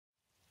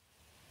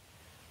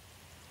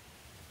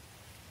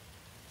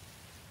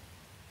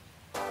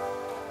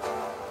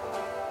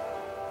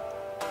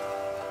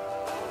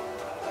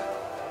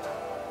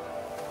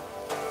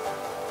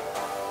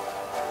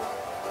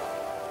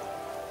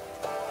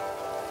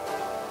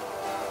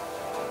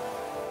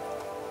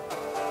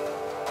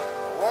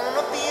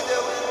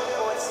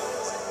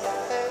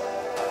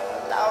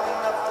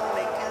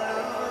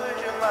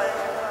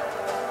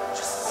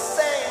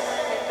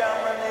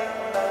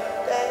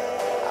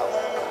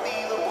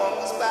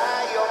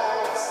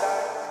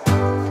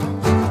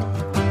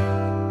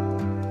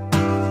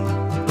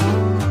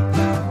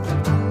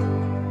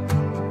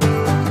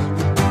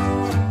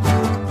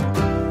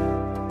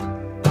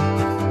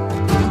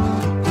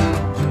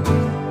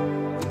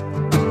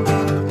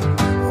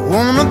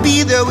wanna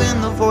be there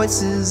when the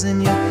voices in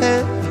your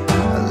head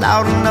are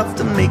loud enough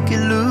to make you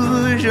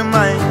lose your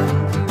mind.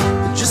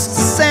 But just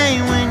the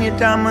same, when you're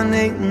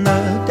dominating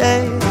the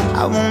day,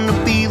 I wanna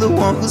be the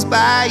one who's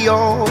by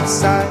your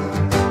side.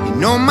 You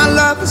know my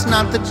love is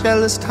not the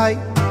jealous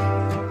type.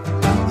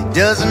 It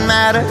doesn't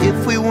matter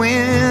if we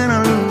win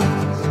or lose.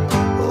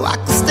 Oh, I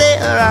can stay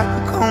or I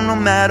can go, no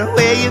matter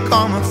where you're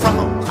coming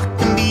from. I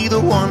can be the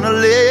one to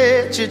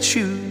let you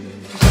choose.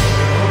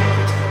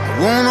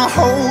 I wanna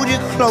hold you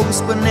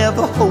close but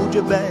never hold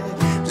you back,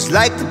 just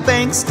like the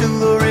banks to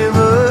the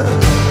river.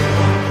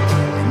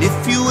 And if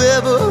you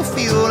ever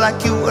feel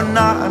like you are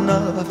not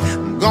enough,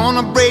 I'm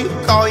gonna break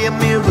all your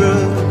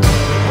mirrors.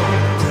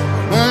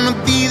 I wanna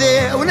be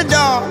there when the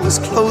darkness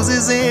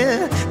closes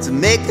in, to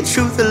make the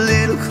truth a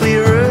little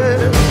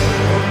clearer.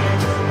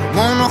 I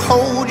wanna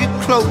hold you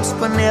close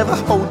but never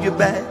hold you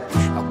back.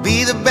 I'll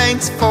be the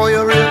banks for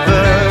your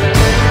river.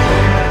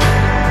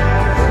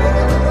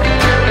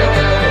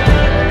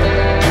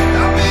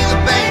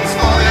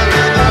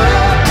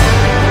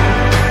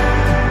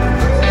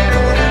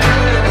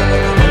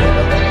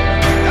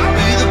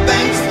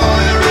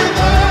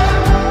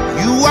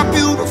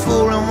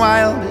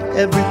 Wild at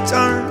every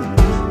turn.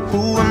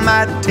 Who am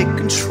I to take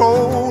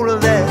control of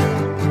that?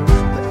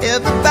 But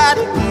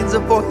everybody needs a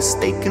voice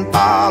they can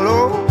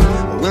follow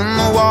when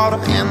the water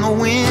and the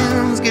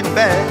winds get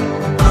bad.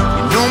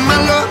 You know my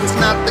love is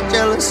not the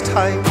jealous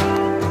type,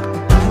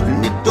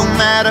 and it don't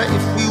matter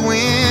if we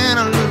win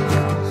or lose.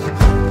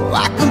 Oh,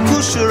 I can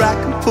push or I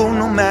can pull,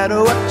 no matter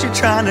what you're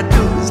trying to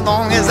do, as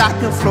long as I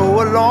can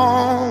flow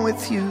along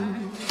with you.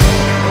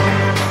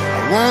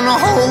 I wanna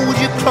hold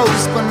you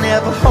close but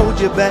never hold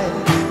you back,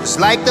 just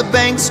like the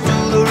banks to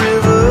the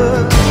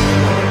river.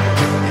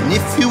 And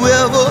if you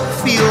ever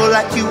feel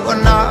like you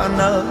are not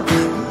enough,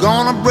 I'm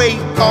gonna break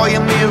all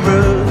your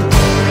mirrors.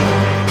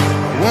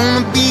 I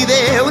wanna be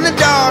there when the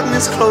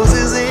darkness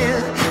closes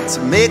in, to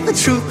make the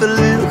truth a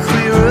little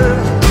clearer.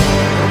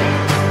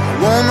 I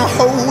wanna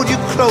hold you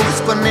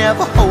close but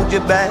never hold you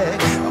back.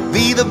 I'll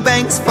be the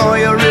banks for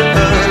your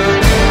river.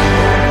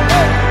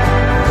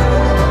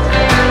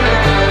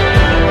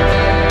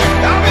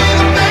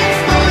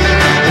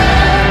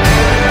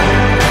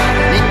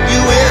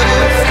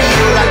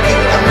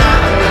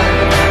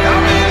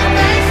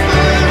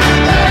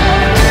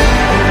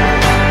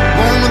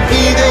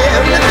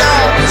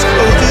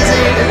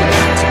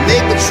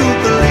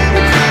 Truth a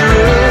little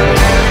clearer.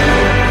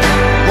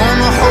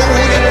 Wanna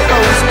hold you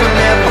close but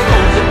never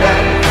hold you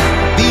back.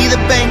 Be the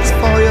banks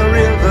for your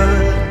river.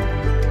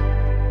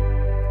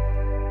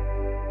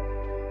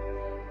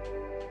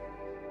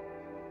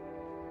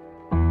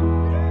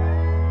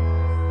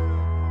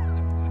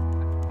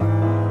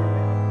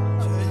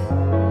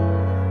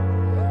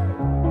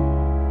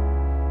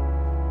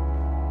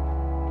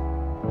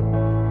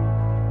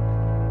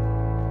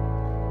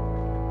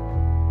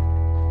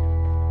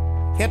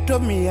 Ketto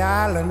mi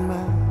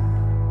yaalana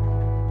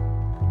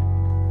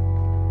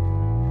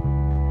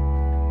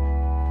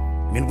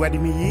min waɗi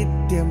mi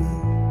yiddema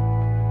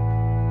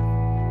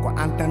ko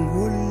an tan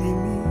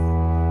hollimi.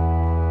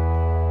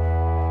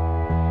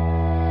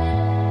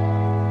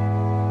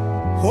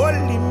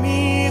 Hollimi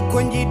ko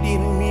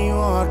jiɗinmi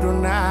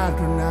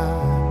odunaduna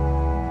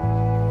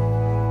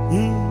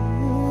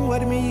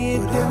waɗi mi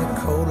yiddema. In the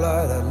cold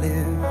light I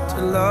live, to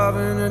love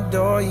and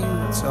adore you,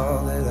 it's all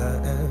that I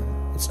am.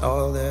 It's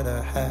all that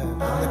I have. In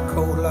the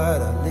cold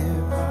light I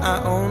live, I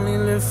only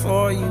live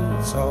for you.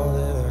 It's all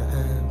that I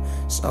am,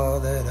 it's all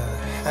that I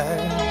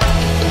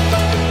have.